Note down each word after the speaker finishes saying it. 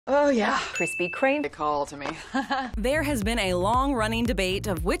Oh yeah, Krispy Kreme. they call to me. There has been a long-running debate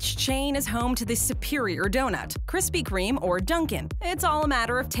of which chain is home to the superior donut, Krispy Kreme or Dunkin. It's all a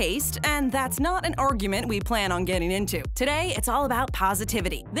matter of taste, and that's not an argument we plan on getting into. Today, it's all about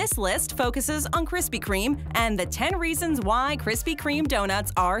positivity. This list focuses on Krispy Kreme and the 10 reasons why Krispy Kreme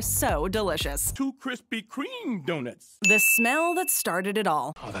donuts are so delicious. 2 Krispy Kreme Doughnuts. The smell that started it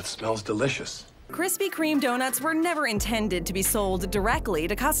all. Oh, that smells delicious. Krispy Kreme donuts were never intended to be sold directly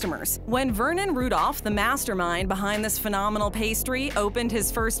to customers. When Vernon Rudolph, the mastermind behind this phenomenal pastry, opened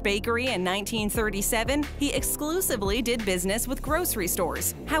his first bakery in 1937, he exclusively did business with grocery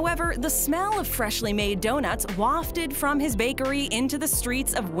stores. However, the smell of freshly made donuts wafted from his bakery into the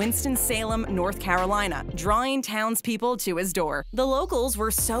streets of Winston-Salem, North Carolina, drawing townspeople to his door. The locals were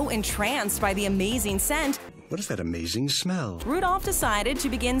so entranced by the amazing scent, What is that amazing smell? Rudolph decided to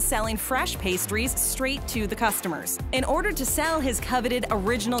begin selling fresh pastries straight to the customers. In order to sell his coveted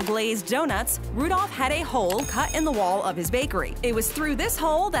original glazed donuts, Rudolph had a hole cut in the wall of his bakery. It was through this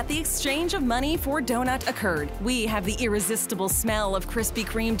hole that the exchange of money for donut occurred. We have the irresistible smell of Krispy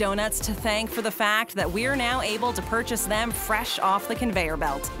Kreme donuts to thank for the fact that we're now able to purchase them fresh off the conveyor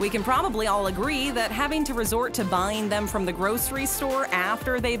belt. We can probably all agree that having to resort to buying them from the grocery store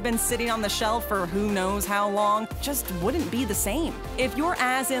after they've been sitting on the shelf for who knows how long just wouldn't be the same. If you're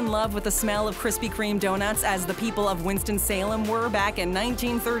as in love with the smell of Krispy Kreme donuts as the people of Winston-Salem were back in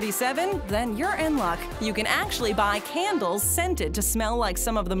 1937, then you're in luck. You can actually buy candles scented to smell like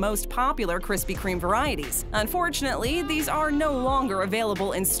some of the most popular Krispy Kreme varieties. Unfortunately, these are no longer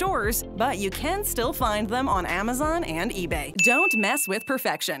available in stores, but you can still find them on Amazon and eBay. Don't mess with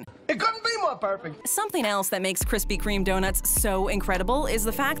perfection. It couldn't be more perfect. Something else that makes Krispy Kreme donuts so incredible is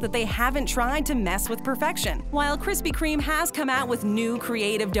the fact that they haven't tried to mess with perfection. While Krispy Kreme has come out with new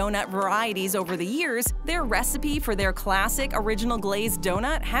creative donut varieties over the years, their recipe for their classic original glazed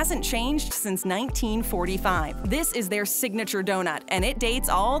donut hasn't changed since 1945. This is their signature donut, and it dates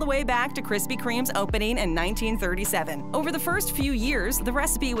all the way back to Krispy Kreme's opening in 1937. Over the first few years, the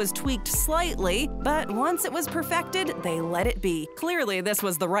recipe was tweaked slightly, but once it was perfected, they let it be. Clearly, this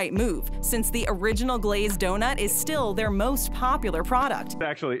was the right move, since the original glazed donut is still their most popular product.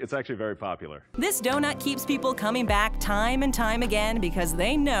 It's actually very popular. This donut keeps people coming back time and time again because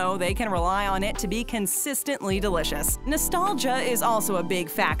they know they can rely on it to be consistently delicious. Nostalgia is also a big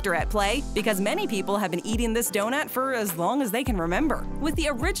factor at play because many people have been eating this donut for as long as they can remember. With the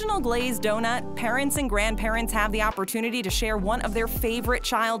original glazed donut, parents and grandparents have the opportunity to share one of their favorite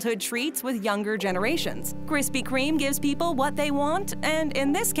childhood treats with younger generations. Krispy Kreme gives people what they want, and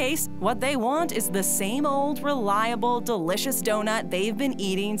in this case, what they want is the same old, reliable, delicious donut they've been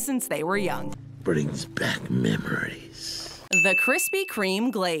eating since they were young. Brings back memories. The Krispy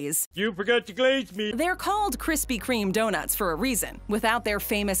Kreme Glaze. You forgot to glaze me. They're called Krispy Kreme donuts for a reason. Without their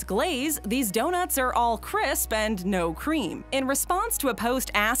famous glaze, these donuts are all crisp and no cream. In response to a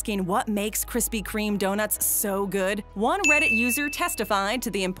post asking what makes Krispy Kreme donuts so good, one Reddit user testified to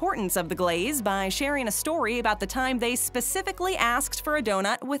the importance of the glaze by sharing a story about the time they specifically asked for a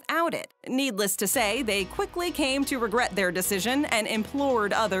donut without it. Needless to say, they quickly came to regret their decision and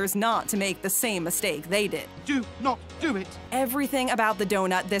implored others not to make the same mistake they did. Do not do it. Everything about the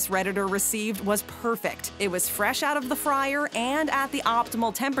donut this Redditor received was perfect. It was fresh out of the fryer and at the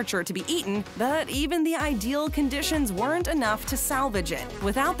optimal temperature to be eaten, but even the ideal conditions weren't enough to salvage it.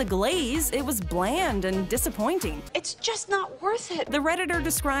 Without the glaze, it was bland and disappointing. It's just not worth it. The Redditor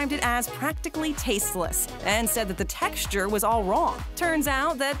described it as practically tasteless and said that the texture was all wrong. Turns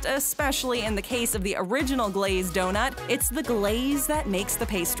out that, especially in the case of the original glazed donut, it's the glaze that makes the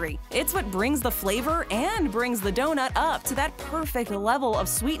pastry. It's what brings the flavor and brings the donut up to that perfect level of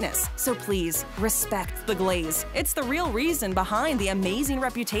sweetness. So please, respect the glaze. It's the real reason behind the amazing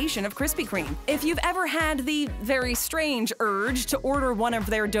reputation of Krispy Kreme. If you've ever had the very strange urge to order one of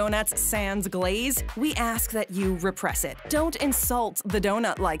their donuts sans glaze, we ask that you repress it. Don't insult the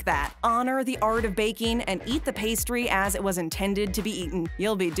donut like that. Honor the art of baking and eat the pastry as it was intended to be eaten.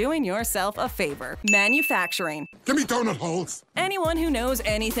 You'll be doing yourself a favor. Manufacturing. Give me donut holes. Anyone who knows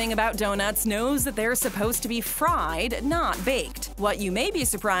anything about donuts knows that they're supposed to be fried, not baked. What you may be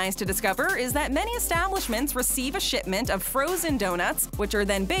surprised to discover is that many establishments receive a shipment of frozen donuts, which are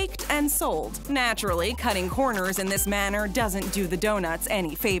then baked and sold. Naturally, cutting corners in this manner doesn't do the donuts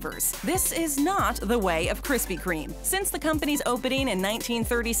any favors. This is not the way of Krispy Kreme. Since the company's opening in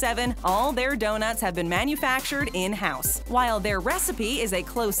 1937, all their donuts have been manufactured in-house. While their recipe is a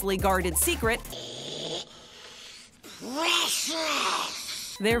closely guarded secret,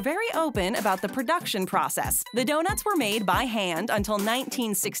 they're very open about the production process. The donuts were made by hand until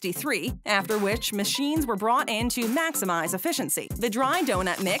 1963, after which machines were brought in to maximize efficiency. The dry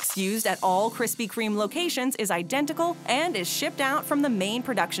donut mix used at all Krispy Kreme locations is identical and is shipped out from the main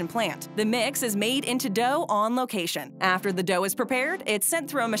production plant. The mix is made into dough on location. After the dough is prepared, it's sent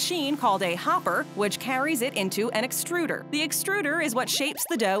through a machine called a hopper, which carries it into an extruder. The extruder is what shapes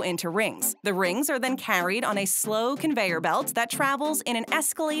the dough into rings. The rings are then carried on a slow conveyor belt that travels in an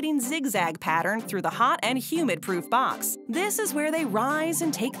escalating zigzag pattern through the hot and humid-proof box. This is where they rise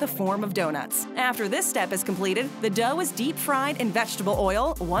and take the form of donuts. After this step is completed, the dough is deep-fried in vegetable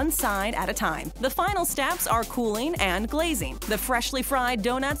oil, one side at a time. The final steps are cooling and glazing. The freshly fried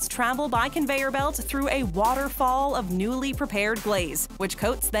donuts travel by conveyor belt through a waterfall of newly prepared glaze, which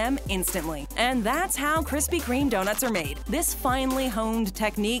coats them instantly. And that's how Krispy Kreme donuts are made. This finely honed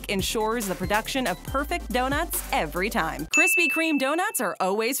technique ensures the production of perfect donuts every time. Krispy Kreme donuts are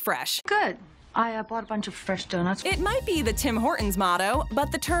always fresh. Good. I bought a bunch of fresh donuts. It might be the Tim Hortons motto,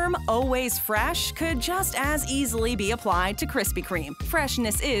 but the term always fresh could just as easily be applied to Krispy Kreme.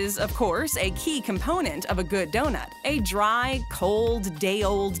 Freshness is, of course, a key component of a good donut. A dry, cold,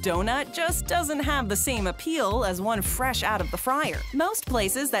 day-old donut just doesn't have the same appeal as one fresh out of the fryer. Most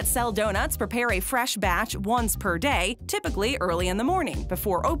places that sell donuts prepare a fresh batch once per day, typically early in the morning,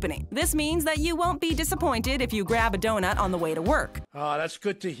 before opening. This means that you won't be disappointed if you grab a donut on the way to work. Ah, that's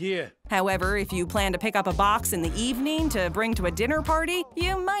good to hear. However, if you plan to pick up a box in the evening to bring to a dinner party,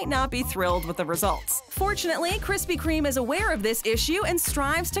 you might not be thrilled with the results. Fortunately, Krispy Kreme is aware of this issue and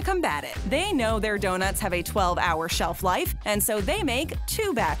strives to combat it. They know their donuts have a 12-hour shelf life, and so they make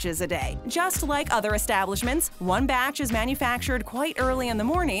 2 batches a day. Just like other establishments, one batch is manufactured quite early in the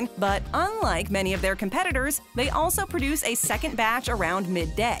morning, but unlike many of their competitors, they also produce a second batch around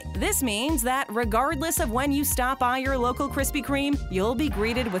midday. This means that regardless of when you stop by your local Krispy Kreme, you'll be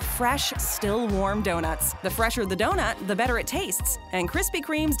greeted with fresh, still warm donuts. The fresher the donut, the better it tastes. And Krispy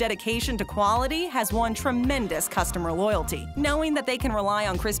Kreme's dedication to quality has won tremendous customer loyalty. Knowing that they can rely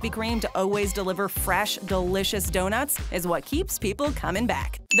on Krispy Kreme to always deliver fresh, delicious donuts is what keeps people coming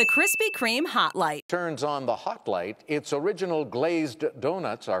back. The Krispy Kreme Hot Light turns on the hot light. Its original glazed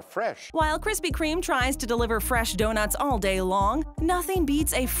donuts are fresh. While Krispy Kreme tries to deliver fresh donuts all day long, nothing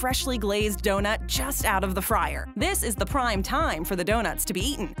beats a freshly glazed donut just out of the fryer. This is the prime time for the donuts to be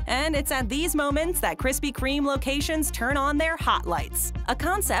eaten, and it's at these moments that Krispy Kreme locations turn on their hot lights. A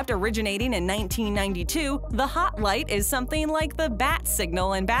concept originating in 1992, the hot light is something like the bat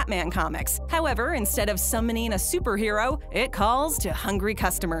signal in Batman comics. However, instead of summoning a superhero, it calls to hungry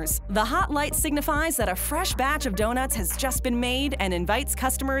customers. The hot light signifies that a fresh batch of donuts has just been made and invites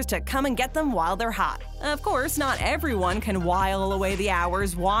customers to come and get them while they're hot. Of course, not everyone can while away the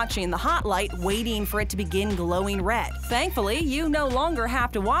hours watching the hot light, waiting for it to begin glowing red. Thankfully, you no longer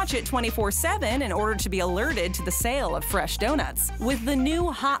have to watch it 24/7 in order to be alerted to the sale of fresh donuts. With the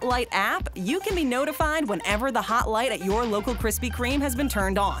new Hot Light app, you can be notified whenever the hot light at your local Krispy Kreme has been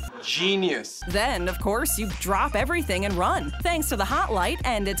turned on. Genius. Then, of course, you drop everything and run. Thanks to the Hot Light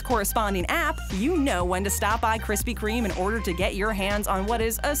and its corresponding app, you know when to stop by Krispy Kreme in order to get your hands on what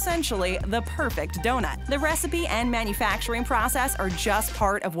is essentially the perfect donut. The recipe and manufacturing process are just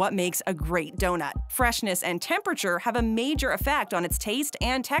part of what makes a great donut. Freshness and temperature have a major effect on its taste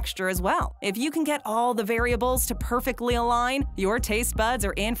and texture as well. If you can get all the variables to perfectly align, your taste buds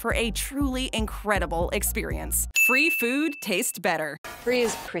are in for a truly incredible experience. Free food tastes better. Free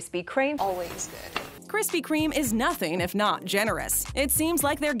is Krispy Kreme. Always good. Krispy Kreme is nothing if not generous. It seems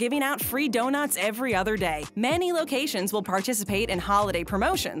like they're giving out free donuts every other day. Many locations will participate in holiday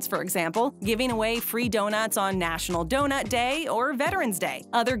promotions, for example, giving away free donuts on National Donut Day or Veterans Day.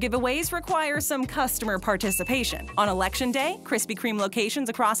 Other giveaways require some customer participation. On Election Day, Krispy Kreme locations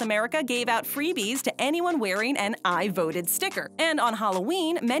across America gave out freebies to anyone wearing an I voted sticker. And on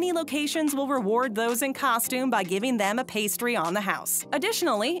Halloween, many locations will reward those in costume by giving them a pastry on the house.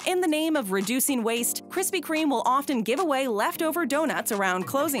 Additionally, in the name of reducing waste, Krispy Kreme will often give away leftover donuts around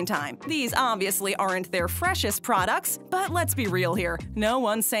closing time. These obviously aren't their freshest products, but let's be real here. No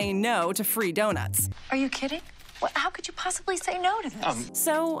one's saying no to free donuts. Are you kidding? How could you possibly say no to this?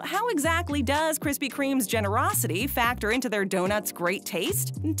 So how exactly does Krispy Kreme's generosity factor into their donuts' great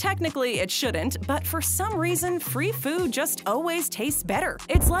taste? Technically, it shouldn't, but for some reason, free food just always tastes better.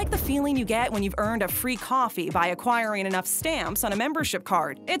 It's like the feeling you get when you've earned a free coffee by acquiring enough stamps on a membership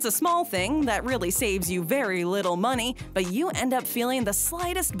card. It's a small thing that really saves you very little money, but you end up feeling the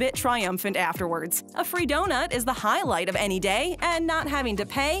slightest bit triumphant afterwards. A free donut is the highlight of any day, and not having to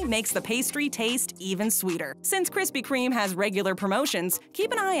pay makes the pastry taste even sweeter. Since If Krispy Kreme has regular promotions,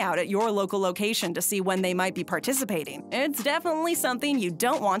 keep an eye out at your local location to see when they might be participating. It's definitely something you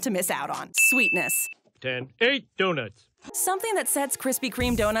don't want to miss out on. Sweetness. 10, 8 donuts. Something that sets Krispy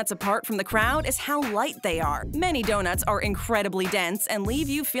Kreme donuts apart from the crowd is how light they are. Many donuts are incredibly dense and leave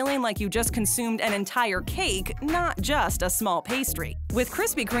you feeling like you just consumed an entire cake, not just a small pastry. With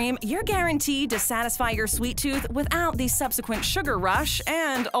Krispy Kreme, you're guaranteed to satisfy your sweet tooth without the subsequent sugar rush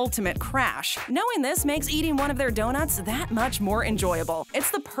and ultimate crash. Knowing this makes eating one of their donuts that much more enjoyable.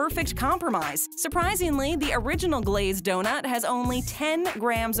 It's the perfect compromise. Surprisingly, the original glazed donut has only 10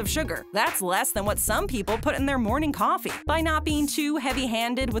 grams of sugar. That's less than what some people put in their morning coffee. By not being too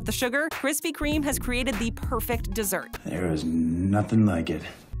heavy-handed with the sugar, Krispy Kreme has created the perfect dessert. There is nothing like it.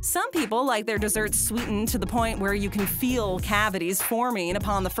 Some people like their desserts sweetened to the point where you can feel cavities forming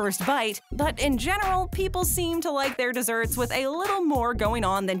upon the first bite, but in general, people seem to like their desserts with a little more going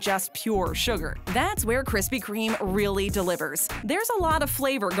on than just pure sugar. That's where Krispy Kreme really delivers. There's a lot of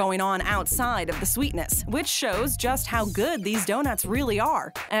flavor going on outside of the sweetness, which shows just how good these donuts really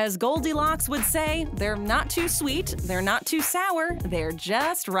are. As Goldilocks would say, they're not too sweet, they're not too sour, they're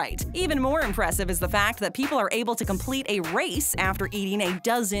just right. Even more impressive is the fact that people are able to complete a race after eating a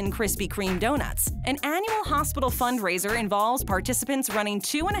dozen Krispy Kreme donuts. An annual hospital fundraiser involves participants running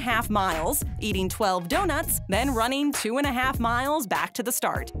 2.5 miles, eating 12 donuts, then running 2.5 miles back to the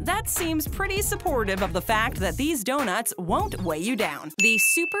start. That seems pretty supportive of the fact that these donuts won't weigh you down. The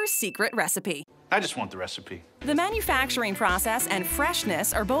super secret recipe. I just want the recipe. The manufacturing process and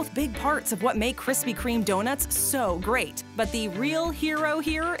freshness are both big parts of what make Krispy Kreme donuts so great. But the real hero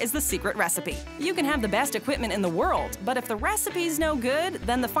here is the secret recipe. You can have the best equipment in the world, but if the recipe's no good,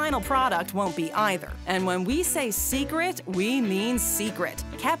 then the final product won't be either. And when we say secret, we mean secret.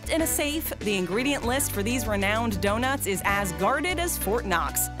 Kept in a safe, the ingredient list for these renowned donuts is as guarded as Fort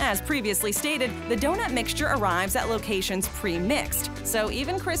Knox. As previously stated, the donut mixture arrives at locations pre-mixed, so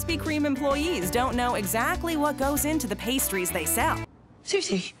even Krispy Kreme employees don't know exactly what goes into the pastries they sell.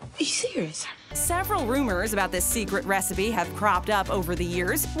 Seriously, are you serious? Several rumors about this secret recipe have cropped up over the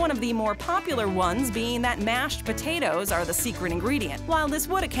years, one of the more popular ones being that mashed potatoes are the secret ingredient. While this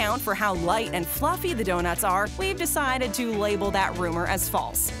would account for how light and fluffy the donuts are, we've decided to label that rumor as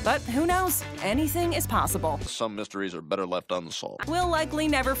false. But who knows? Anything is possible. Some mysteries are better left unsolved. We'll likely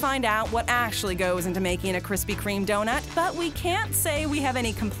never find out what actually goes into making a Krispy Kreme donut, but we can't say we have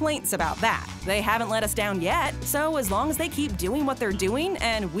any complaints about that. They haven't let us down yet, so as long as they keep doing what they're doing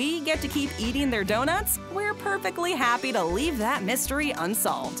and we get to keep eating their donuts, we're perfectly happy to leave that mystery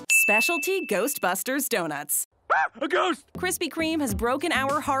unsolved. Specialty Ghostbusters Donuts. A ghost! Krispy Kreme has broken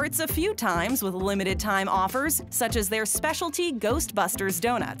our hearts a few times with limited-time offers, such as their specialty Ghostbusters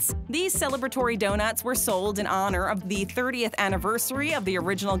Donuts. These celebratory donuts were sold in honor of the 30th anniversary of the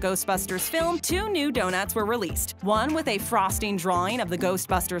original Ghostbusters film. 2 new donuts were released, one with a frosting drawing of the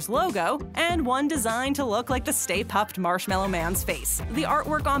Ghostbusters logo, and one designed to look like the Stay Puft Marshmallow Man's face. The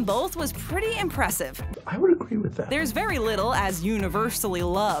artwork on both was pretty impressive. I would agree with that. There's very little as universally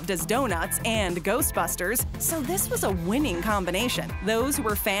loved as donuts and Ghostbusters, so this was a winning combination. Those who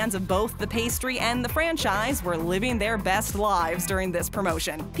were fans of both the pastry and the franchise were living their best lives during this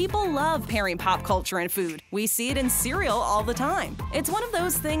promotion. People love pairing pop culture and food. We see it in cereal all the time. It's one of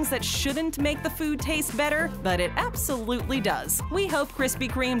those things that shouldn't make the food taste better, but it absolutely does. We hope Krispy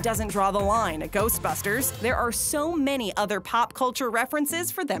Kreme doesn't draw the line at Ghostbusters. There are so many other pop culture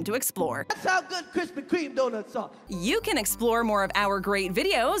references for them to explore. That's how good Krispy Kreme donuts are. You can explore more of our great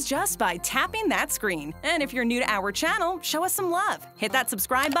videos just by tapping that screen. And if you're new to our channel, show us some love. Hit that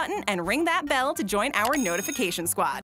subscribe button and ring that bell to join our notification squad.